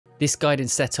This guide and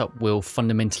setup will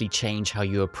fundamentally change how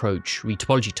you approach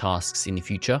retopology tasks in the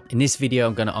future. In this video,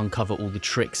 I'm going to uncover all the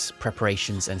tricks,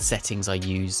 preparations, and settings I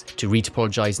use to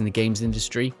retopologize in the games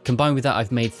industry. Combined with that,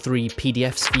 I've made 3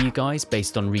 PDFs for you guys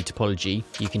based on retopology.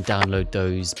 You can download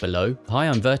those below. Hi,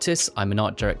 I'm Virtus. I'm an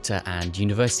art director and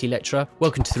university lecturer.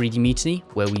 Welcome to 3D Mutiny,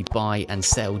 where we buy and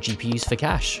sell GPUs for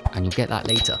cash, and you'll get that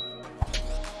later.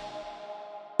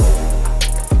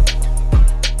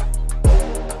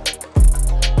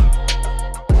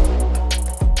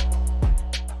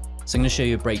 So I'm going to show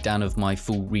you a breakdown of my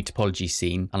full retopology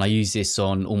scene, and I use this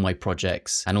on all my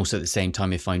projects, and also at the same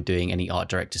time if I'm doing any art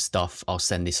director stuff, I'll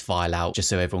send this file out just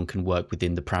so everyone can work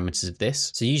within the parameters of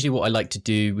this. So usually what I like to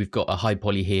do, we've got a high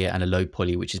poly here and a low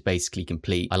poly which is basically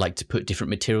complete. I like to put different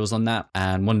materials on that,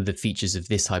 and one of the features of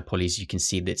this high poly is you can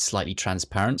see that it's slightly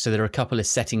transparent. So there are a couple of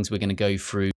settings we're going to go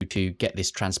through to get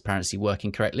this transparency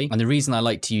working correctly. And the reason I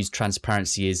like to use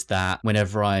transparency is that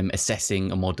whenever I'm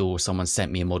assessing a model or someone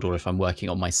sent me a model, if I'm working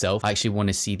on myself, I actually want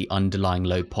to see the underlying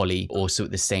low poly, also at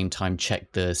the same time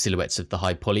check the silhouettes of the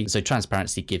high poly. So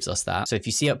transparency gives us that. So if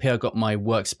you see up here, I've got my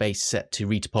workspace set to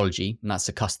retopology, and that's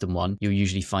a custom one. You'll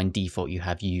usually find default you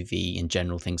have UV in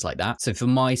general, things like that. So for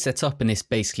my setup, and this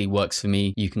basically works for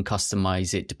me, you can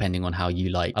customize it depending on how you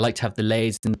like. I like to have the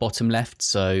layers in the bottom left.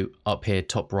 So up here,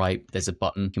 top right, there's a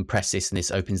button. You can press this and this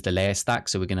opens the layer stack.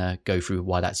 So we're going to go through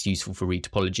why that's useful for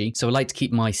retopology. So I like to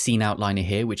keep my scene outliner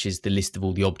here, which is the list of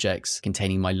all the objects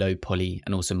containing my low poly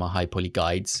and also my high poly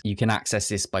guides. You can access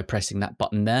this by pressing that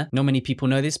button there. Not many people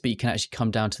know this, but you can actually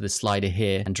come down to the slider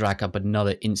here and drag up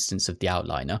another instance of the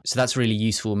outliner. So that's really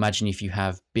useful. Imagine if you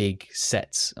have big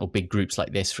sets or big groups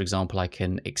like this. For example, I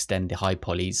can extend the high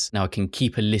polys. Now I can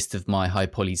keep a list of my high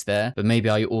polys there, but maybe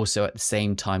I also at the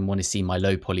same time want to see my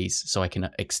low polys, so I can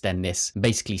extend this and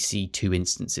basically see 2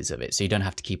 instances of it. So you don't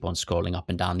have to keep on scrolling up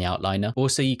and down the outliner.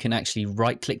 Also, you can actually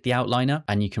right click the outliner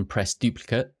and you can press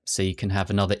duplicate, so you can have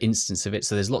another instance of it.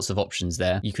 So there's lots of options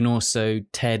there. You can also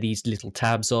tear these little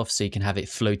tabs off so you can have it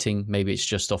floating. Maybe it's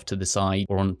just off to the side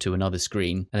or onto another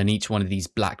screen. And then each one of these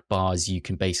black bars you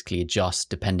can basically adjust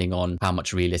depending on how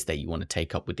much real estate you want to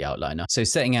take up with the outliner. So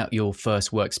setting out your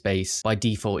first workspace, by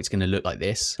default it's going to look like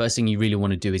this. First thing you really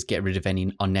want to do is get rid of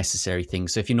any unnecessary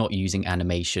things. So if you're not using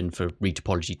animation for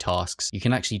retopology tasks, you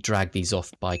can actually drag these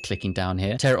off by clicking down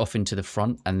here, tear it off into the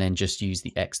front, and then just use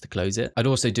the X to close it. I'd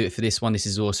also do it for this one. This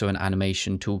is also an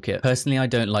animation toolkit. Personally, I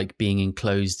don't like being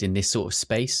enclosed in this sort of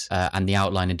space, and the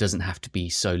outliner doesn't have to be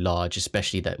so large,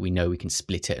 especially that we know we can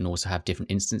split it and also have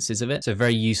different instances of it. So a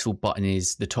very useful button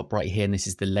is the top right here, and this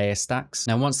is the layer stacks.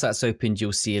 Now once that's opened,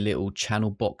 you'll see a little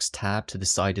channel box tab to the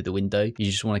side of the window. You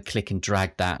just want to click and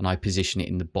drag that, and I position it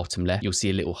in the bottom left. You'll see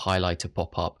a little highlighter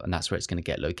pop up, and that's where it's going to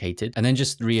get located. And then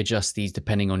just readjust these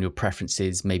depending on your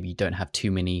preferences. Maybe you don't have too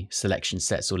many selection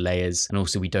sets or layers, and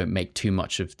also we don't make too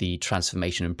much of the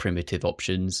transformation and primitive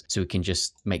options, so we can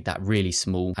just make that really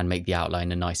small and make the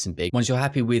outliner nice and big. Once you're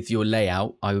happy with your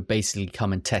layout, I would basically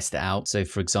come and test it out. So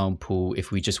for example,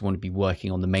 if we just want to be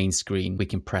working on the main screen, we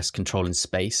can press Control and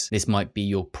space. This might be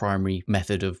your primary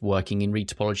method of working in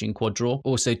retopology and quad draw.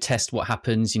 Also test what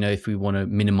happens, you know, if we want to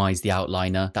minimize the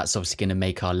outliner, that's obviously going to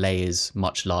make our layers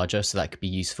much larger, so that could be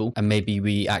useful. And maybe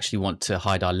we actually want to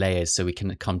hide our layers, so we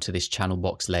can come to this channel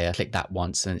box layer, click that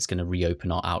once, and it's going to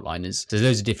reopen our outliners. So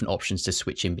those are different options to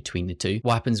switch in between the two.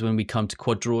 What happens when we come to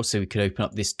quad draw? So we could open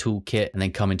up this toolkit and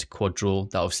then come into quad draw.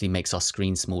 That obviously makes our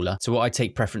screen smaller. So what I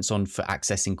take preference on for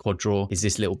accessing quad draw is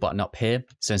this little button up here.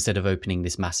 So instead of opening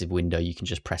this massive window, you can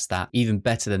just press that. Even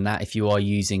better than that, if you are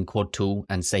using quad tool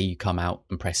and say you come out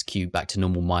and press Q back to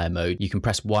normal Maya mode, you can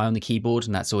press Y on the keyboard,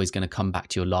 and that's always going to come back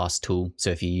to your last tool. So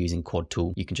if you're using quad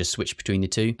tool, you can just switch between the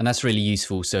two, and that's really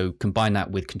useful. So combine that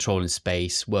with Control and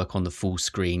space, work on the full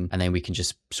screen, and then we can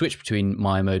just switch between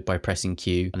Maya mode by pressing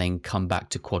Q and then come back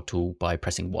to quad tool by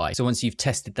pressing Y. So once you've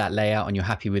tested that layout and you're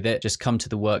happy with it, just come to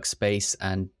the workspace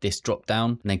and this drop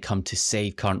down, and then come to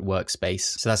save current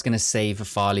workspace. So that's going to save a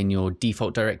file in your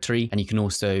default directory, and you can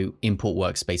also import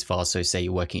workspace files. So say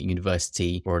you're working at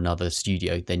university or another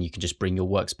studio, then you can just bring your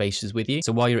workspaces with you.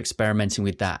 So while you're experimenting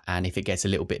with that, and if it gets a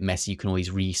little bit messy, you can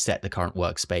always reset the current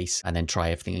workspace and then try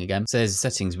everything again. So there's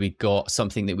settings. We've got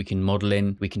something that we can model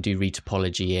in, we can do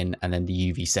retopology in, and then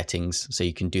the UV settings. So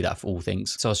you can do that for all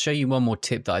things. So I'll show you one more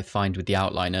tip that I find with the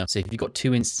outliner. So if you've got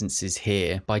 2 instances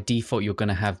here, by default, you're going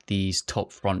to have these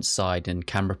top, front, side, and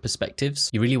camera perspectives.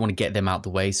 You really want to get them out the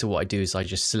way. So what I do is I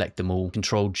just select them all,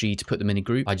 Control G to put them in a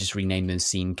group, I just rename them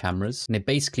scene cameras, and it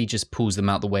basically just pulls them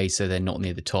out the way so they're not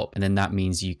near the top. And then that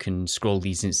means you can scroll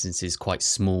these instances quite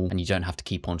small and you don't have to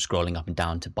keep on scrolling up and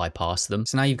down to bypass them.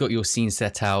 So now you've got your scene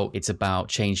set out. It's about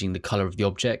changing the color of the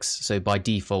objects. So by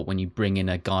default, when you bring in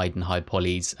a guide and high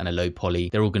polys and a low poly,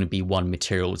 they're all going to be one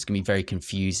material. It's going to be very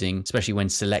confusing, especially when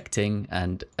selecting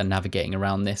and navigating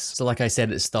around this. So like I said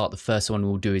at the start, the first one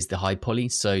we'll do is the high poly.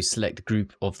 So select the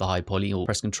group of the high poly or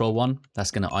press Ctrl 1.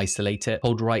 That's going to isolate it.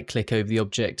 Hold right click over the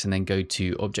object and then go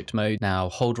to object mode. Now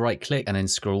hold right click and then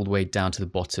scroll all the way down to the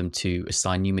bottom to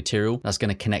assign new material. That's going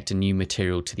to connect a new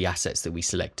material to the assets that we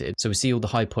selected. So we see all the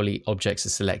high poly objects are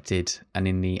selected, and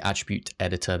in the attribute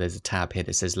editor there's a tab here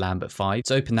that says Lambert 5.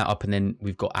 So open that up and then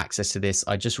we've got access to this.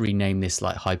 I just renamed this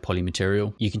like high poly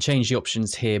material. You can change the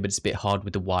options here, but it's a bit hard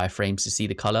with the wireframes to see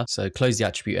the color. So close the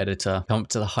attribute editor, come up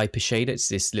to the hyper shader. It's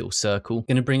this little circle. I'm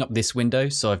going to bring up this window.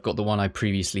 So I've got the one I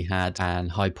previously had,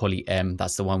 and high poly M,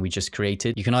 that's the one we just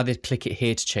created. You can either click it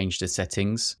here to change the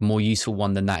settings. More useful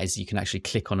one than that is you can actually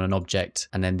click on an object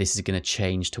and then this is going to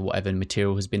change to whatever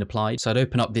material has been applied. So I'd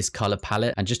open up this color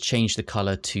palette and just change the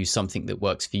color to something that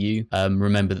works for you.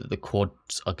 Remember that the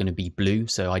quads are going to be blue.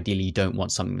 So ideally you don't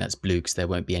want something that's blue because there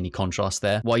won't be any contrast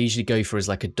there. What I usually go for is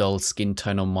like a dull skin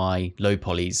tone on my low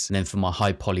polys. And then for my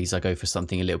high polys, I go for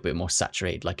something a little bit more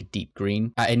saturated, like a deep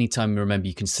green. At any time, remember,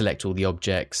 you can select all the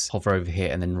objects, hover over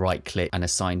here and then right click and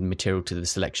assign material to the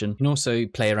selection. You can also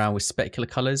play around with specular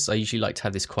colors. I usually like to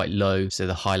have this quite low so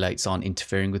the highlights aren't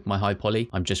interfering with my high poly.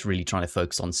 I'm just really trying to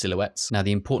focus on silhouettes. Now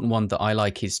the important one that I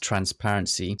like is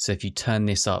transparency. So if you turn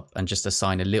this up and just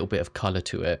assign a little bit of color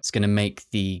to it, it's going to make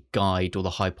the guide or the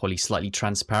high poly slightly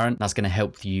transparent. That's going to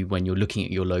help you when you're looking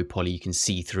at your low poly, you can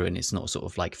see through and it's not sort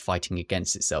of like fighting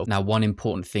against itself. Now one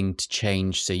important thing to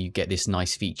change so you get this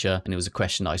nice feature, and it was a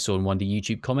question that I saw in one of the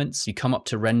YouTube comments, you come up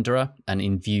to renderer and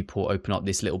in viewport open up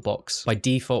this little box. By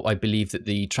default, I believe that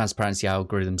the transparency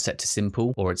algorithm set to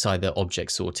simple, or it's either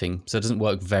object sorting, so it doesn't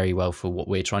work very well for what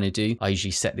we're trying to do. I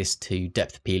usually set this to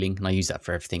depth peeling, and I use that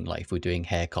for everything, like if we're doing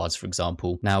hair cards, for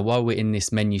example. Now while we're in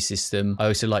this menu system, I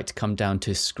also like to come down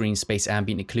to screen space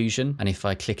ambient occlusion, and if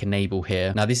I click enable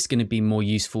here, now this is going to be more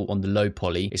useful on the low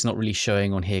poly. It's not really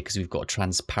showing on here because we've got a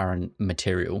transparent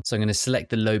material. So I'm going to select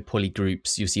the low poly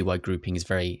groups. You'll see why grouping is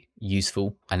very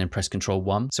useful, and then press Ctrl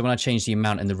 1. So when I change the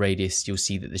amount and the radius, you'll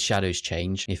see that the shadows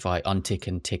change. If I untick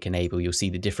and tick enable, you'll see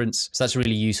the difference. So that's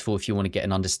really useful if you want to get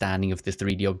an understanding of the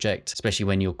 3D object, especially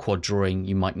when you're quad drawing.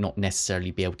 You might not necessarily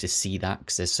be able to see that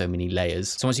because there's so many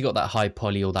layers. So once you've got that high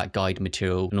poly or that guide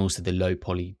material and also the low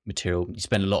poly material, you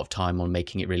spend a lot of time on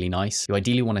making it really nice. You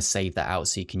ideally want to save that out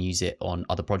so you can use it on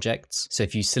other projects. So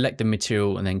if you select the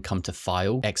material and then come to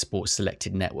file, export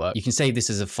selected network, you can save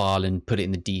this as a file and put it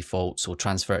in the defaults or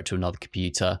transfer it to another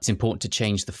computer. It's important to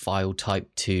change the file type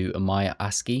to a Maya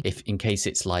ASCII. If in case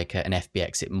it's like an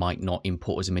FBX, it might not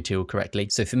import as a material correctly.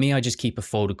 So for me, I just keep a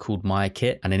folder called Maya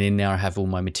Kit, and then in there I have all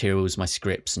my materials, my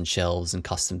scripts and shelves and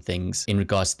custom things. In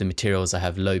regards to the materials, I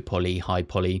have low poly, high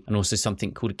poly, and also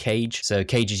something called a cage. So a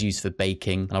cage is used for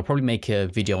baking, and I'll probably make a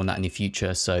video on that in the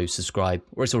future, so subscribe,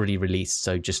 or it's already released,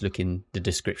 so just look in the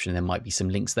description, there might be some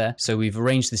links there. So we've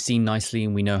arranged the scene nicely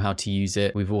and we know how to use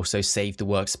it. We've also saved the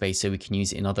workspace so we can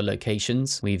use it in other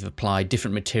locations. We've applied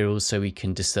different materials so we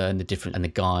can discern the different and the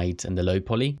guide and the low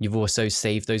poly. You've also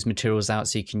saved those materials out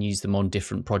so you can use them on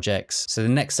different projects. So the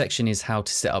next section is how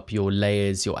to set up your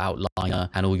layers, your outliner,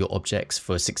 and all your objects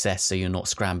for success, so you're not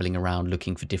scrambling around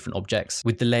looking for different objects.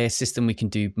 With the layer system, we can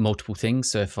do multiple things.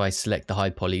 So if I select the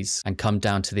high polys and come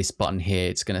down to this button here,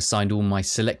 it's going to assign all my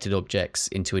selected objects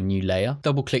into a new layer.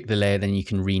 Double click the layer, then you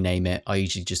can rename it. I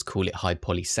usually just call it high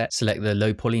poly set. Select the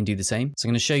low poly and do the same. So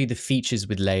I'm going to show you the features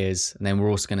with layers, and then we're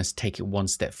also going to take it one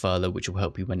step further, which will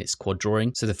help you when it's quad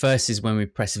drawing. So the first is when we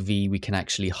press V, we can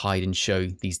actually hide and show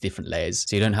these different layers,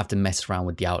 so you don't have to mess around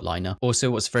with the outliner. Also,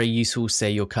 what's very useful,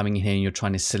 say you're coming in here and you're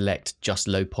trying to select just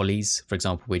low polys. For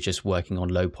example, we're just working on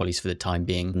low polys for the time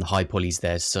being, and the high polys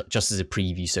there so just as a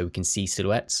preview so we can see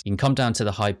silhouettes. You can come down to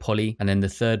the high poly, and then the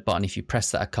third button, if you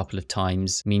press that a couple of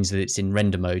times, means that it's in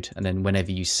render mode, and then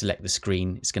whenever you select the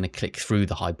screen, it's going to click through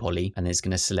the high poly and it's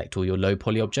going to select all your low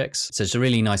poly objects. So it's a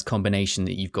really nice combination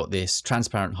that you've got this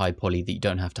transparent high poly that you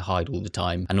don't have to hide all the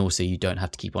time, and also you don't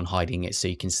have to keep on hiding it, so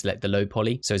you can select the low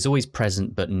poly. So it's always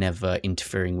present but never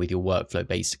interfering with your workflow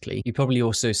basically. You probably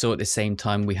also saw at the same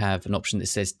time we have an option that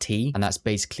says T, and that's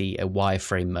basically a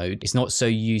wireframe mode. It's not so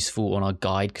useful on our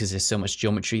guide because there's so much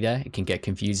geometry there, it can get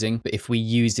confusing, but if we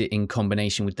use it in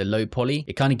combination with the low poly,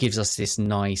 it kind of gives us this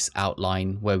nice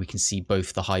outline where we can see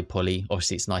both the high poly,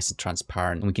 obviously it's nice and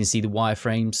transparent, and we can see the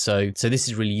wireframes. So this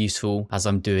is really useful. As as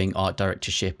I'm doing art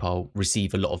directorship, I'll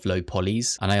receive a lot of low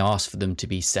polys, and I ask for them to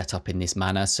be set up in this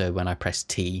manner. So when I press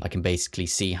T, I can basically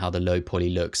see how the low poly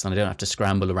looks, and I don't have to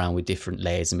scramble around with different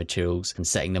layers and materials and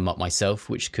setting them up myself,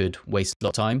 which could waste a lot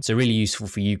of time. So really useful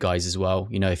for you guys as well.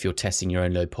 You know, if you're testing your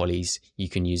own low polys, you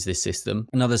can use this system.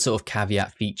 Another sort of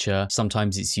caveat feature,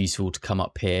 sometimes it's useful to come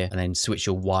up here and then switch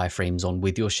your wireframes on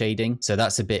with your shading. So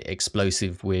that's a bit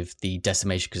explosive with the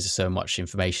decimation because there's so much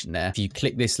information there. If you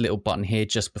click this little button here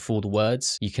just before the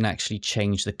words, you can actually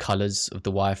change the colors of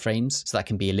the wireframes. So that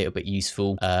can be a little bit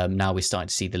useful. Now we're starting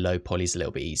to see the low polys a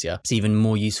little bit easier. It's even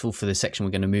more useful for the section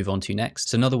we're going to move on to next.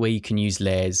 So another way you can use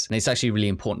layers, and it's actually really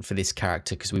important for this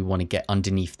character because we want to get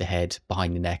underneath the head,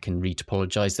 behind the neck, and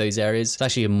retopologize those areas. It's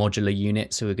actually a modular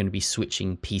unit, so we're going to be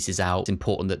switching pieces out. It's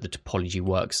important that the topology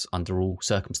works under all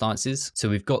circumstances. So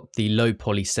we've got the low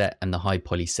poly set and the high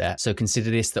poly set. So consider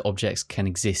this, that objects can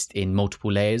exist in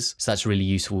multiple layers. So that's really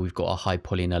useful. We've got a high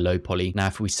poly and a low poly. Now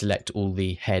if we select all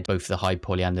the head, both the high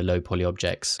poly and the low poly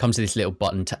objects, come to this little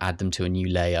button to add them to a new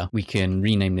layer. We can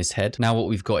rename this head. Now what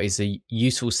we've got is a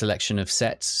useful selection of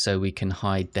sets, so we can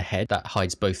hide the head. That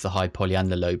hides both the high poly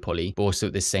and the low poly, but also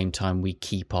at the same time we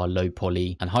keep our low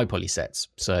poly and high poly sets.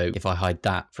 So if I hide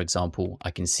that, for example,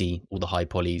 I can see all the high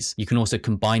polys. You can also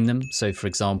combine them. So for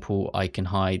example, I can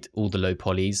hide all the low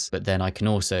polys, but then I can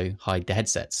also hide the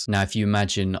headsets. Now if you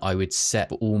imagine I would set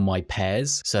for all my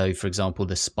pairs, so for example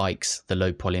the spikes, the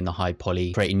low poly and the high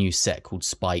poly, create a new set called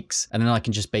spikes, and then I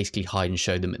can just basically hide and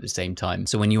show them at the same time.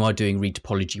 So when you are doing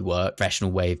retopology work,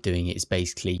 professional way of doing it is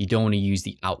basically you don't want to use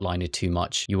the outliner too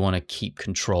much. You want to keep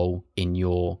control in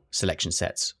your selection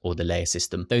sets or the layer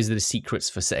system. Those are the secrets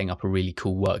for setting up a really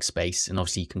cool workspace, and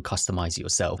obviously you can customize it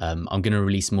yourself. I'm going to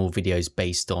release more videos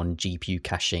based on GPU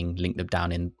caching, link them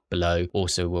down in below.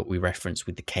 Also what we referenced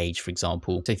with the cage, for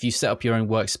example. So if you set up your own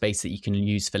workspace that you can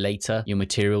use for later, your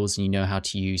materials, and you know how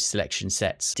to use selection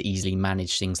sets to easily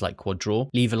manage things like quad draw,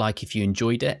 leave a like if you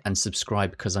enjoyed it and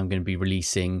subscribe because I'm going to be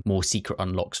releasing more secret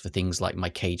unlocks for things like my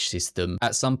cage system.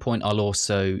 At some point, I'll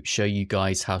also show you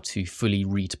guys how to fully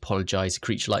retopologize a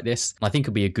creature like this. I think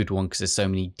it'll be a good one because there's so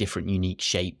many different unique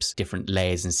shapes, different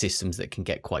layers and systems that can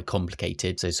get quite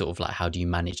complicated. So sort of like, how do you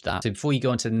manage that? So before you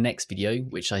go on to the next video,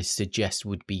 which I suggest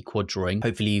would be quad drawing,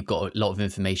 hopefully you've got a lot of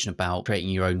information about creating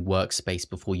your own workspace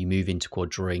before you move into quad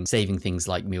drawing, saving things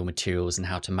like meal materials and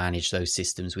how to manage those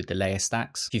systems with the layer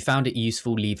stacks. If you found it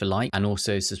useful, leave a like and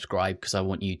also subscribe because I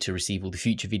want you to receive all the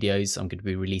future videos. I'm going to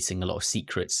be releasing a lot of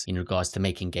secrets in regards to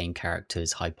making game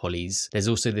characters, high polys. There's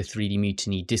also the 3D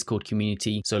Mutiny Discord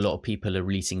community, so a lot of people are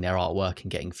releasing their artwork and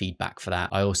getting feedback for that.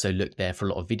 I also looked there for a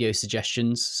lot of video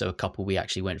suggestions, so a couple we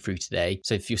actually went through today.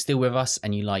 So if you're still with us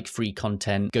and you like free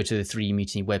content, go to the 3D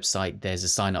Mutiny website. There's a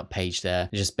sign up page there.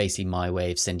 It's just basically my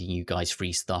way of sending you guys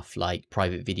free stuff like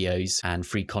private videos and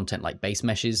free content like base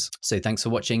meshes. So thanks for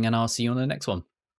watching, and I'll see you on the next one.